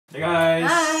Hey guys!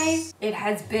 Hi! It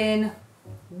has been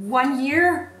 1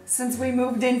 year since we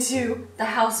moved into the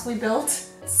house we built.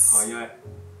 Oh yeah.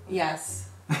 Yes.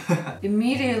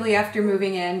 Immediately after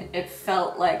moving in, it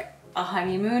felt like a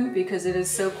honeymoon because it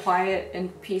is so quiet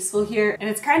and peaceful here. And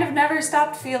it's kind of never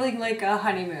stopped feeling like a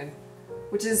honeymoon,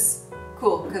 which is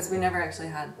cool because we never actually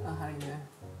had a honeymoon.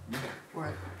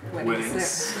 Or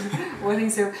weddings.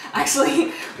 Weddings.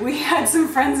 Actually, we had some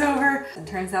friends over. It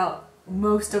turns out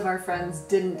most of our friends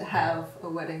didn't have a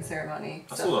wedding ceremony.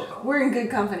 So we're in good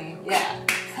company.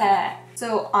 Yeah.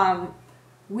 So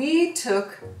we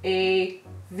took a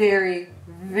very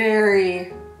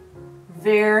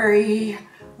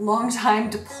long time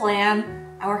to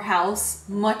plan our house,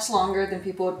 much longer than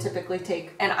people would typically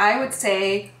take. And I would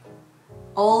say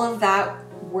all of that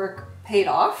work paid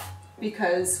off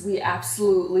because we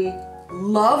absolutely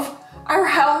love our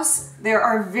house. There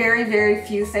are very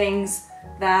few things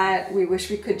that we wish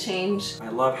we could change. I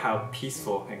love how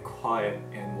peaceful and quiet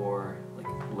and more like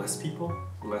less people,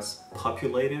 less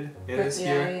populated it is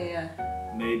here.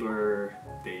 Yeah. Neighbor,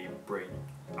 they bring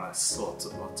us lots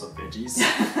of veggies.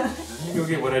 Let me go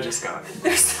get what I just got.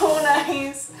 They're so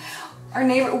nice. Our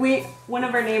neighbor, one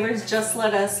of our neighbors just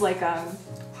let us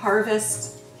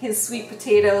harvest his sweet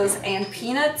potatoes and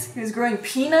peanuts. He was growing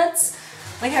peanuts.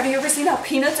 Like, have you ever seen how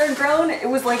peanuts are grown? It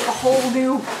was like a whole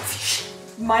new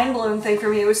mind-blowing thing for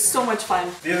me. It was so much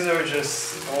fun. These are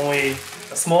just only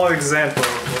a small example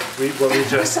of what we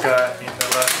just got in the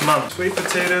last month. Sweet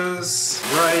potatoes,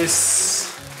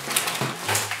 rice,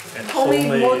 and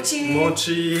homemade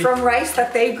mochi from rice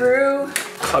that they grew.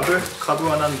 Kabu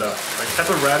ananda, like type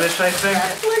of radish, I think.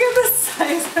 Look at the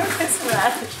size of this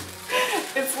radish.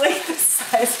 It's like the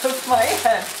size of my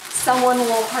head. Someone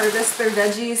will harvest their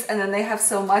veggies and then they have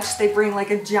so much, they bring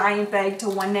like a giant bag to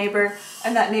one neighbor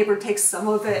and that neighbor takes some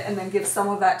of it and then gives some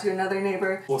of that to another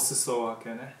neighbor. Osusoake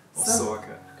ne?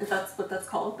 Osusoake. If that's what that's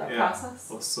called, that process?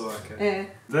 Osusoake. Yeah.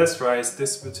 This rice,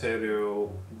 this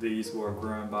potato, these were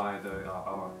grown by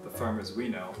the farmers we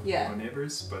know, our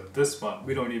neighbors, but this one,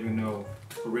 we don't even know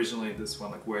originally this one,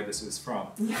 like where this is from.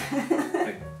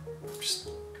 Like, just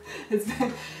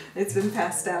It's been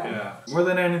passed down. Yeah. More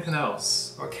than anything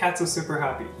else, our cats are super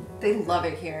happy. They love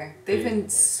it here. They've been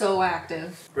so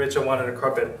active. Rachel wanted a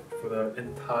carpet for the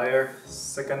entire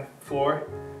second floor.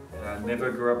 And I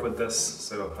never grew up with this,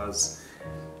 so I was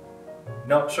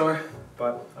not sure,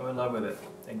 but I'm in love with it.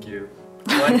 Thank you.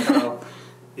 I like how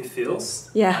it feels.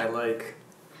 Yeah. I like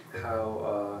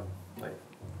how like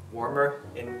warmer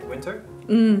in winter.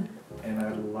 And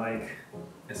I like,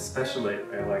 especially,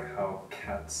 I like how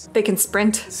cats they can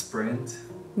sprint.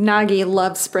 Nagi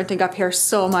loves sprinting up here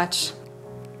so much.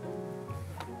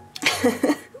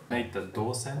 Made the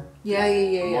dosen.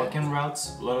 Yeah. Walking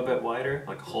routes a little bit wider,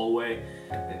 like hallway.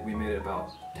 We made it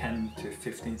about 10 to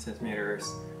 15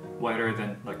 centimeters wider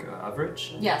than like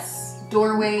average. Yes,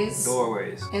 doorways.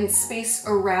 And space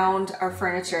around our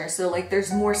furniture. So like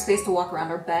there's more space to walk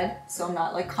around our bed. So I'm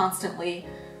not like constantly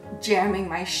jamming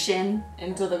my shin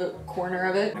into the corner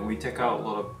of it. And we took out a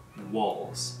lot of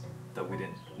walls that we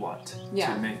didn't want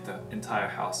to make the entire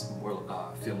house more,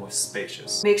 feel more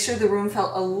spacious. Make sure the room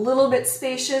felt a little bit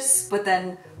spacious, but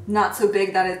then not so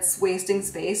big that it's wasting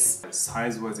space.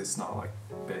 Size-wise, it's not like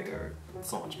big or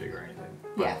so much bigger or anything.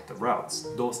 But the routes,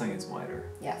 those things is wider.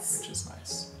 Yes. Which is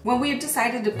nice. When we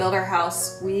decided to build our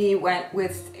house, we went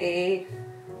with a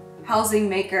housing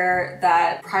maker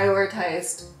that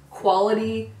prioritized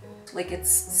quality. Like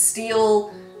it's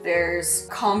steel, there's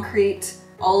concrete,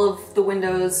 all of the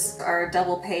windows are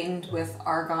double paned with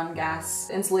argon gas.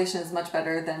 Insulation is much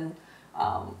better than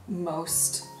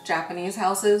most Japanese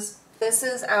houses. This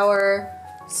is our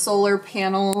solar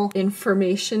panel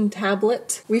information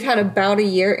tablet. We've had about a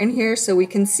year in here so we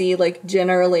can see like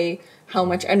generally how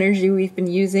much energy we've been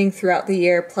using throughout the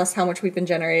year plus how much we've been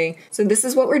generating. So this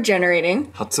is what we're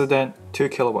generating. Hatsuden 2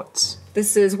 kilowatts.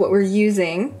 This is what we're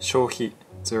using. Shohi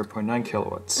 0.9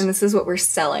 kilowatts. And this is what we're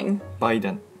selling.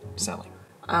 Biden selling.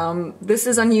 This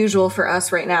is unusual for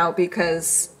us right now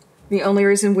because the only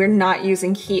reason we're not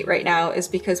using heat right now is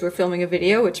because we're filming a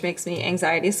video, which makes me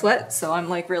anxiety sweat. So I'm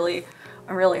like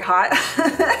I'm really hot.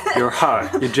 You're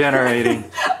hot. You're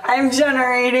generating. I'm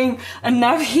generating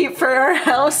enough heat for our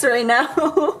house right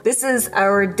now. This is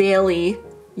our daily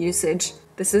usage.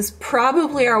 This is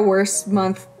probably our worst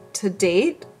month to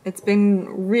date. It's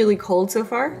been really cold so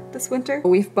far this winter.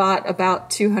 We've bought about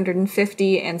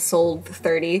 250 and sold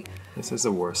 30. This is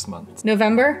the worst month.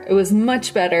 November, it was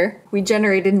much better. We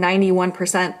generated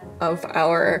 91% of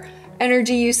our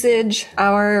energy usage.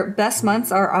 Our best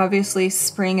months are obviously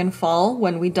spring and fall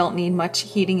when we don't need much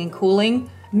heating and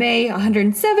cooling. May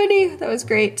 170, that was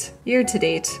great. Year to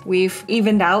date, we've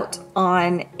evened out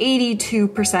on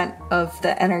 82% of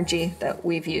the energy that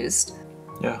we've used.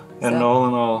 Yeah, and all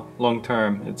in all, long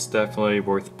term, it's definitely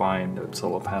worth buying the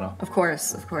solar panel. Of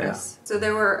course, of course. Yeah. So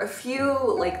there were a few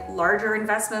like larger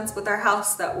investments with our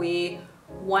house that we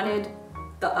wanted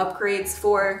the upgrades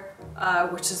for,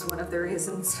 which is one of the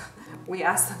reasons we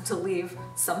asked them to leave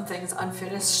some things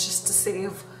unfinished just to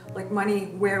save like money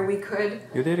where we could.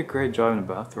 You did a great job in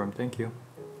the bathroom, thank you.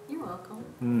 You're welcome.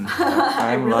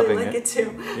 I'm really loving like it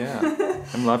too. Yeah,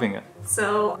 I'm loving it.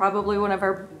 So probably one of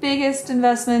our biggest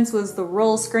investments was the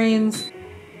roll screens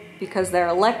because they're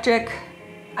electric.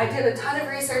 I did a ton of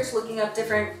research looking up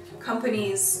different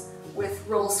companies with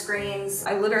roll screens.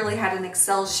 I literally had an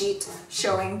Excel sheet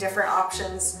showing different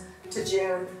options to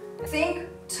June. I think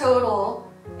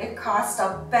total it cost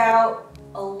about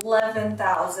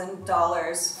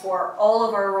 $11,000 for all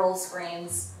of our roll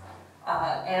screens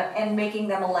and making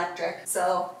them electric.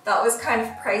 So that was kind of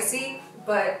pricey,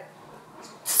 but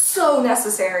so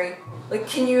necessary. Like,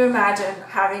 can you imagine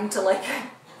having to like...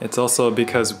 It's also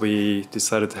because we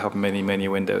decided to have many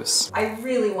windows. I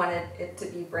really wanted it to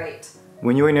be bright.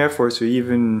 When you were in Air Force, you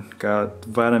even got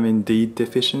vitamin D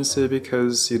deficiency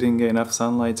because you didn't get enough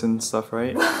sunlight and stuff,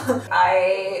 right?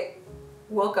 I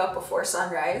woke up before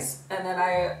sunrise and then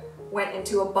I went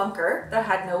into a bunker that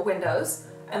had no windows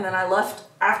and then I left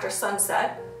after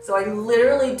sunset. So I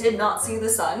literally did not see the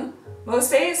sun most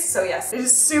days. So yes, it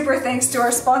is super thanks to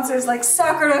our sponsors like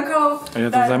Sakura Co.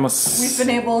 that we've been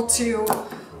able to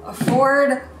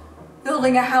afford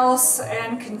building a house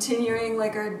and continuing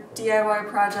like our DIY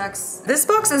projects. This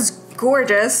box is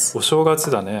gorgeous. お正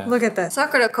月だね。 Look at this.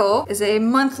 Sakura Co. is a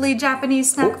monthly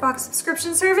Japanese snack box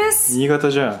subscription service. 新潟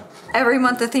じゃん。 Every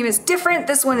month the theme is different.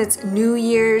 This one it's New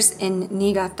Year's in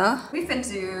Niigata. We've been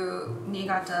to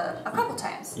Niigata a couple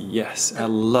times. Yes, I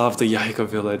love the Yaika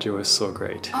village. It was so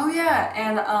great. Oh yeah,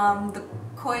 and the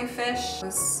koi fish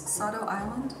was Sado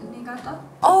Island in Niigata.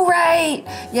 Oh right!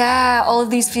 Yeah, all of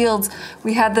these fields.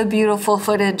 We had the beautiful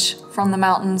footage from the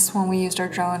mountains when we used our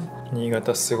drone. 新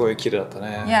潟すごい綺麗だった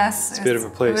ね。 Yes, it's a beautiful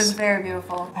place. It was very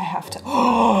beautiful. I have to.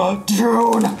 Oh,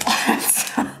 June!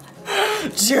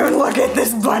 June, look at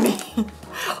this bunny!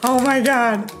 Oh my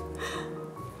god!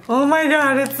 Oh my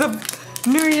god, it's the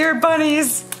New Year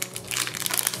bunnies!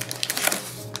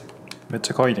 めっ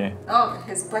ちゃ可愛いね。 Oh,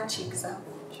 his butt cheeks out.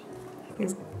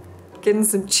 He's getting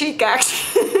some cheek action.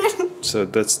 So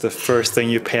that's the first thing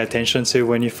you pay attention to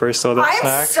when you first saw that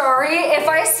snack? I'm sorry, if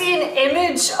I see an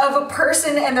image of a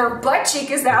person and their butt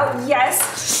cheek is out,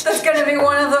 yes, that's gonna be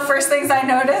one of the first things I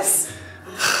notice.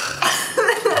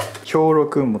 兵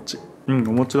六餅。お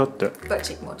餅だって。butt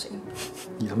cheek mochi.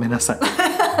 ごめんなさい。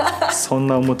そん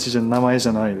なお餅じゃ名前じ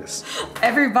ゃないです。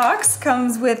 Every box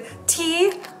comes with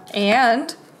tea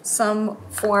and some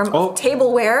form of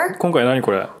tableware. 今回何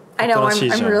これ? I know, I'm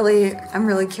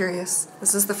really curious.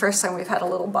 This is the first time we've had a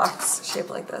little box shaped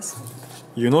like this.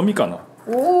 湯飲みかな?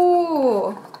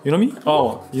 Ooh. 湯飲み?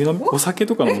 Oh, 湯飲み? お酒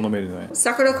とかも飲めるね。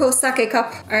 Sakura Co sake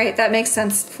cup. Alright, that makes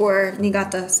sense for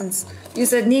Niigata since you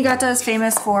said Niigata is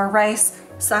famous for rice.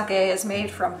 Sake is made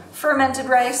from fermented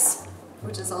rice,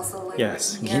 which is also like...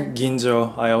 Yes,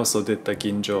 ginjo. I also did the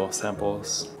ginjo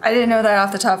samples. I didn't know that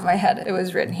off the top of my head. It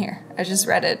was written here. I just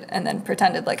read it and then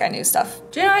pretended like I knew stuff.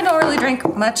 You know, I don't really drink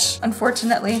much,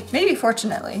 unfortunately. Maybe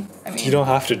fortunately. I mean, you don't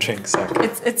have to drink sake.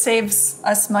 It saves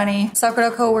us money. Sakura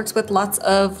Co works with lots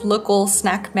of local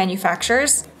snack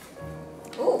manufacturers.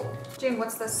 Oh, June,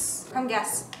 what's this? Come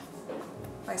guess.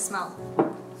 By smell.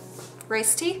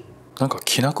 Rice tea? なんか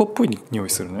きな粉っぽい匂い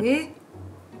するね。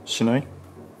しない?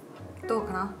 どう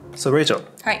かな? So Rachel.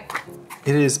 Hi.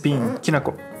 It is bean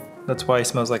kinako. That's why it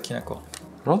smells like kinako. I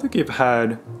don't think you've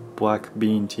had black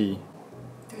bean tea.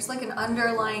 There's like an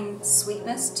underlying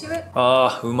sweetness to it.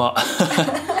 Ah, うま。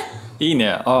いい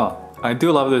ね. Ah, I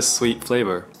do love this sweet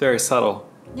flavor. Very subtle.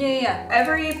 Yeah.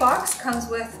 Every box comes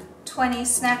with 20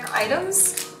 snack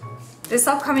items. This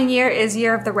upcoming year is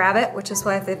Year of the Rabbit, which is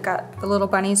why they've got the little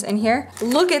bunnies in here.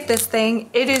 Look at this thing.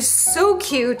 It is so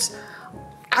cute.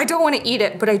 I don't want to eat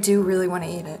it, but I do really want to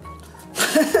eat it.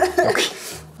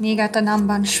 Niigata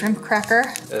Namban shrimp cracker.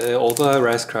 All the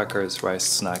rice crackers, rice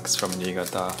snacks from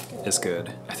Niigata is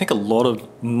good. I think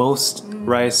most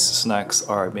rice snacks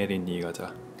are made in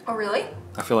Niigata. Oh, really?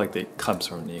 I feel like they comes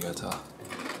from Niigata.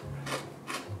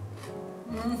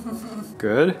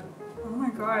 Good? Oh my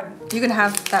god. You can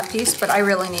have that piece, but I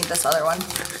really need this other one.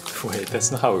 Wait, that's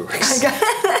not how it works.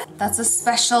 That's a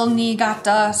special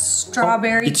Niigata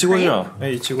strawberry crepe. いちごじゃん。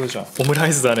いちごじゃん。オムラ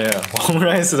イスだね。オム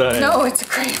ライスだね。No, it's a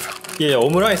crepe. いやいや、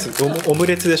オムライス、オム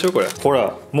レツでしょこれ。ほ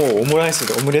ら、もうオムライス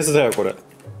でオムレツだよこれ。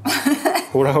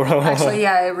Actually,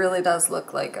 yeah, it really does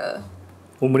look like a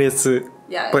omelette.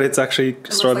 Yeah, but it's actually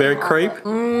strawberry like crepe.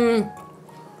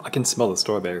 I can smell the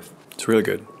strawberry. It's really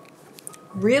good.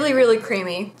 Really, really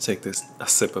creamy. Take this a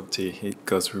sip of tea. It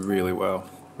goes really well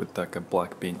with like a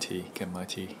black bean tea, genmai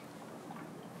tea.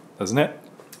 Doesn't it?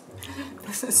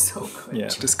 This is so good. Yeah,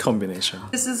 this combination.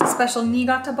 This is a special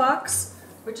Niigata box,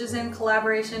 which is in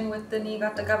collaboration with the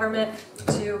Niigata government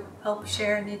to help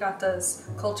share Niigata's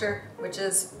culture, which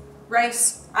is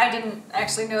rice. I didn't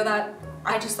actually know that.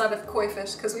 I just thought of koi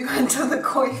fish because we went to the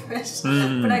koi fish.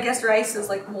 But I guess rice is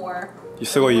like more.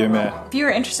 If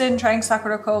you're interested in trying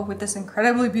Sakurako with this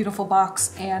incredibly beautiful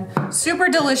box and super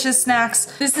delicious snacks,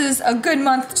 this is a good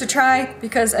month to try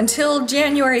because until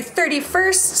January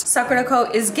 31st,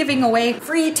 Sakurako is giving away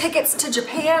free tickets to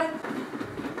Japan.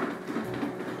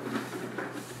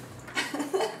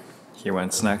 He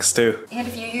went snacks too. And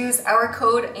if you use our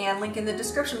code and link in the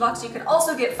description box, you can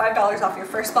also get $5 off your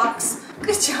first box.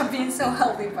 Good job being so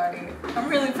healthy, buddy. I'm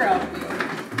really proud of you.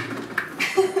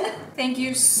 Thank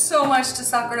you so much to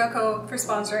Sakurako for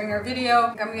sponsoring our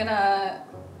video. I'm gonna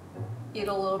eat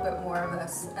a little bit more of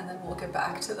this and then we'll get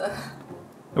back to the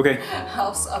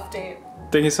house update.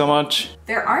 Thank you so much.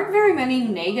 There aren't very many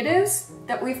negatives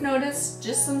that we've noticed,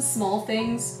 just some small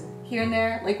things here and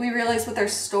there. Like we realized with our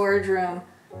storage room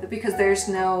that because there's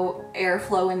no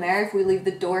airflow in there, if we leave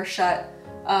the door shut,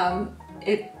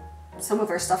 some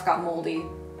of our stuff got moldy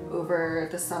over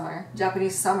the summer.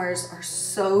 Japanese summers are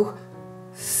so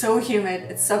humid.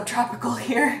 It's subtropical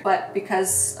here. But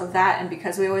because of that and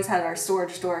because we always had our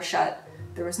storage door shut,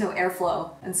 there was no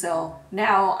airflow. And so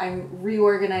now I'm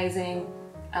reorganizing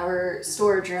our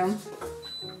storage room.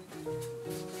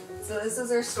 So this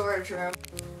is our storage room.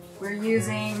 We're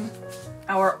using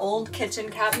our old kitchen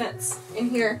cabinets in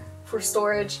here for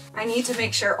storage. I need to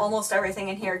make sure almost everything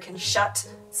in here can shut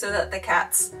so that the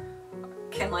cats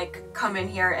can like come in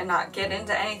here and not get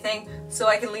into anything, so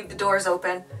I can leave the doors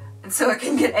open and so I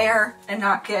can get air and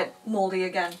not get moldy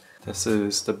again. This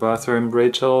is the bathroom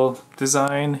Rachel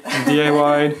designed and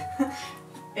DIY'd.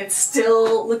 It's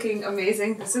still looking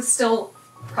amazing. This is still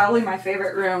probably my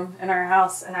favorite room in our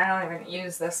house and I don't even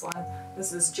use this one.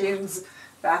 This is James'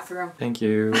 bathroom. Thank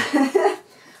you.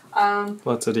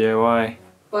 Lots of DIY.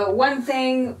 But one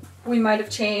thing we might have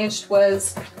changed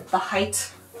was the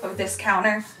height of this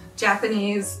counter.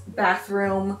 Japanese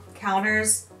bathroom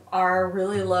counters are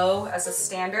really low as a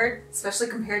standard, especially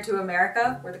compared to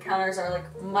America, where the counters are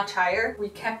like much higher. We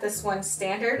kept this one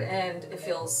standard and it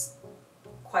feels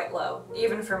quite low,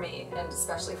 even for me, and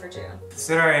especially for June.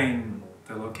 Considering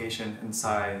the location and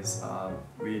size,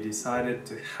 we decided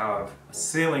to have a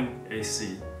ceiling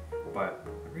AC, but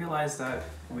I realized that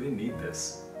we didn't need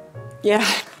this. Yeah.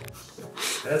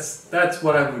 That's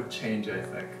what I would change, I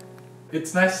think.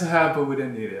 It's nice to have, but we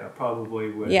didn't need it. I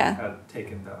probably would have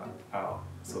taken that out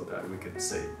so that we could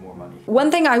save more money.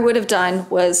 One thing I would have done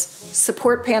was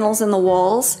support panels in the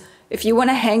walls. If you want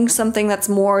to hang something that's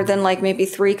more than like maybe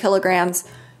 3 kilograms,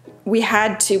 we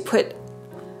had to put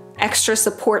extra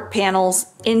support panels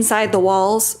inside the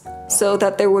walls so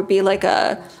that there would be like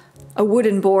a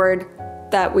wooden board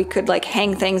that we could like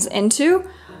hang things into.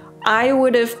 I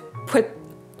would have put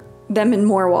them in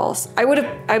more walls. I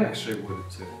actually would have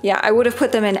too. Yeah, I would have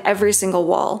put them in every single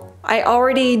wall. I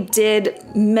already did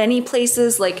many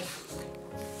places, like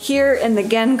here in the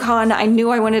Genkon, I knew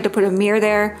I wanted to put a mirror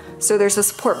there. So there's a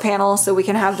support panel so we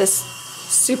can have this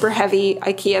super heavy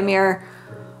IKEA mirror.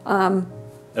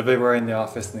 Everywhere in the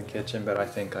office and the kitchen, but I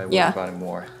think I would have gotten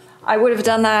more. I would have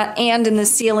done that, and in the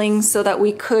ceiling so that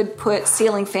we could put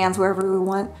ceiling fans wherever we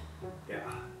want.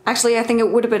 Actually, I think it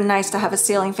would have been nice to have a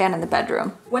ceiling fan in the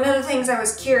bedroom. One of the things I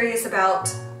was curious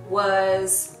about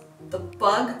was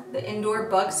the indoor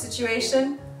bug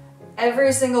situation.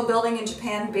 Every single building in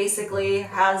Japan basically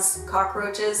has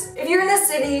cockroaches. If you're in a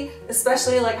city,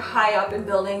 especially like high up in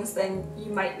buildings, then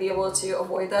you might be able to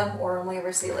avoid them or only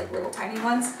ever see like little tiny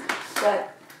ones.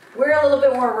 But we're a little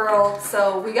bit more rural,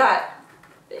 so we got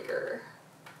bigger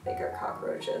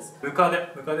cockroaches.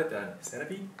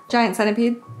 Centipede? Giant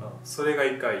centipede? それが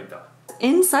1回いた.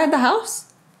 Inside the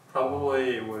house?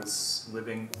 Probably it was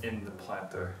living in the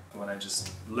planter. When I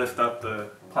just lift up the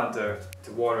planter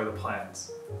to water the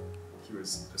plants, he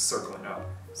was just circling up.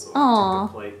 So I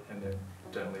took the plate and then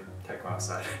gently take him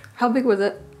outside. How big was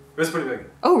it? It was pretty big.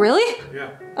 Oh, really? Yeah.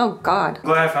 Oh, God.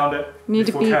 Glad I found it. Need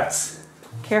to be cats.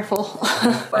 Careful.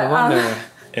 I wonder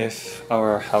if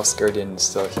our house guardian is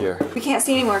still here. We can't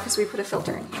see anymore because we put a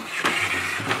filter in here.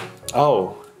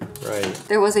 Oh, right.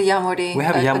 There was a yamori. We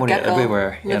have a yamori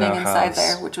everywhere living inside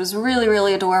there, which was really,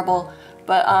 really adorable.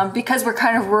 But because we're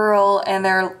kind of rural and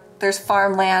they're there's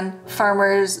farmland.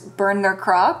 Farmers burn their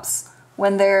crops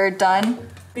when they're done.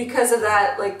 Because of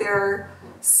that, like there are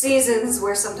seasons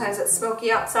where sometimes it's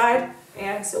smoky outside,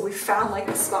 and so we found like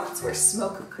the spots where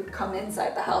smoke could come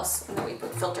inside the house, and then we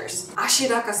put filters.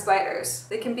 Ashitaka spiders.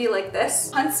 They can be like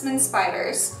this. Huntsman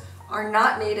spiders are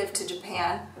not native to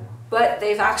Japan, but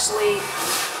they've actually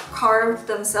carved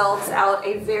themselves out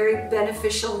a very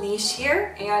beneficial niche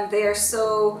here, and they are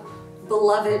so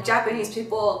beloved. Japanese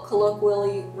people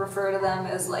colloquially refer to them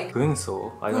as like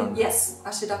Gunso. I don't. Yes,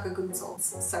 Ashitaka Gunso,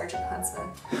 Sergeant Huntsman,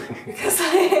 because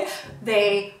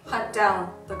they hunt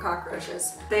down the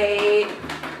cockroaches. They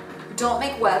don't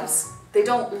make webs. They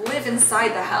don't live inside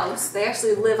the house. They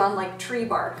actually live on like tree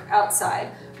bark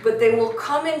outside, but they will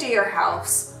come into your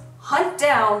house, hunt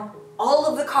down all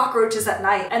of the cockroaches at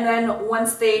night, and then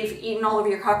once they've eaten all of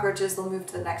your cockroaches, they'll move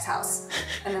to the next house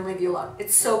and then leave you alone.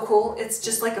 It's so cool. It's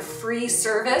just like a free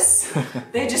service.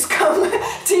 They just come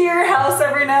to your house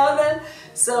every now and then.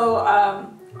 So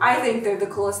I think they're the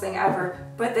coolest thing ever,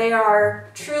 but they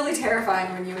are truly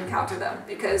terrifying when you encounter them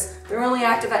because they're only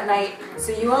active at night.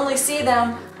 So you only see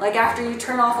them like after you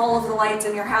turn off all of the lights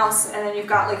in your house, and then you've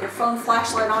got like your phone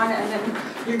flashlight on, and then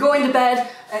you're going to bed,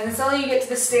 and then suddenly you get to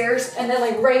the stairs, and then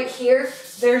like right here,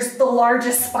 there's the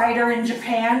largest spider in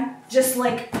Japan, just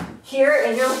like here,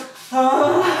 and you're like,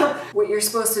 ah. What you're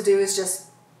supposed to do is just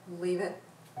leave it.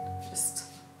 Just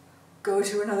go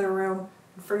to another room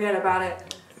and forget about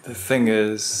it. The thing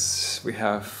is, we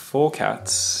have 4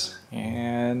 cats,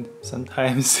 and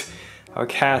sometimes our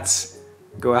cats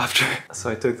go after. So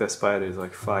I took the spiders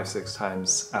like 5-6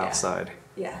 times outside.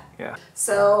 Yeah.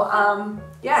 So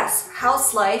yes,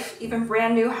 house life, even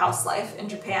brand new house life in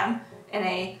Japan in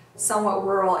a somewhat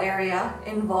rural area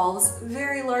involves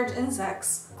very large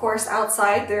insects. Of course,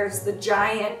 outside there's the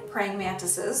giant praying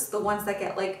mantises, the ones that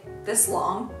get like this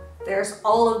long. There's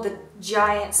all of the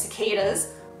giant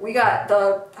cicadas. We got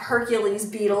the Hercules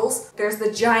beetles. There's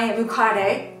the giant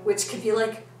mukade, which can be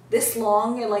like this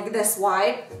long and like this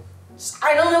wide.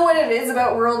 I don't know what it is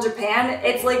about rural Japan.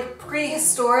 It's like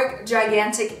prehistoric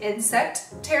gigantic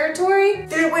insect territory.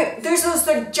 There's those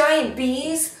giant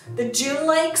bees, the June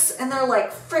lakes, and they're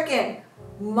like frickin'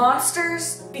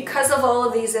 monsters. Because of all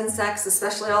of these insects,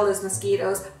 especially all those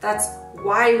mosquitoes, that's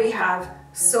why we have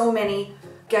so many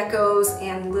geckos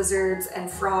and lizards and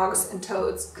frogs and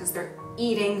toads, because they're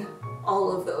eating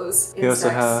all of those insects. We also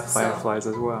have fireflies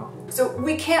as well. So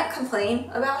we can't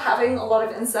complain about having a lot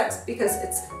of insects because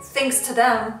it's thanks to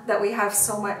them that we have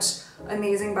so much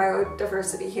amazing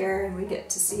biodiversity here, and we get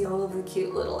to see all of the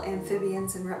cute little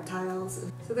amphibians and reptiles.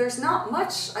 So there's not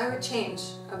much I would change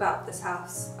about this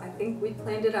house. I think we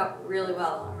planned it out really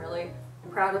well. I'm really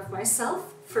proud of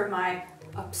myself for my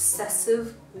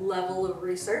obsessive level of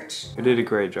research. You did a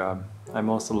great job. I'm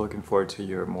also looking forward to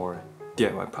your more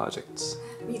DIY projects.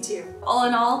 Me too. All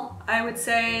in all, I would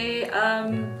say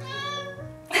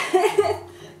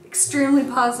extremely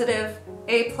positive,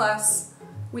 A+.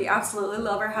 We absolutely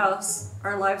love our house.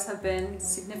 Our lives have been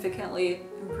significantly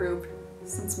improved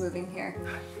since moving here.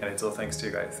 And it's all thanks to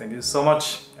you guys. Thank you so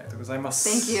much.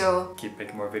 Thank you. Keep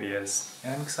making more videos.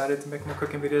 And I'm excited to make more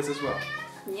cooking videos as well.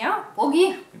 Yeah,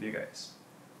 boogie. With you guys.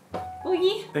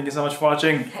 Boogie. Thank you so much for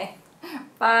watching. Okay.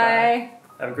 Bye.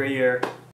 Have a great year.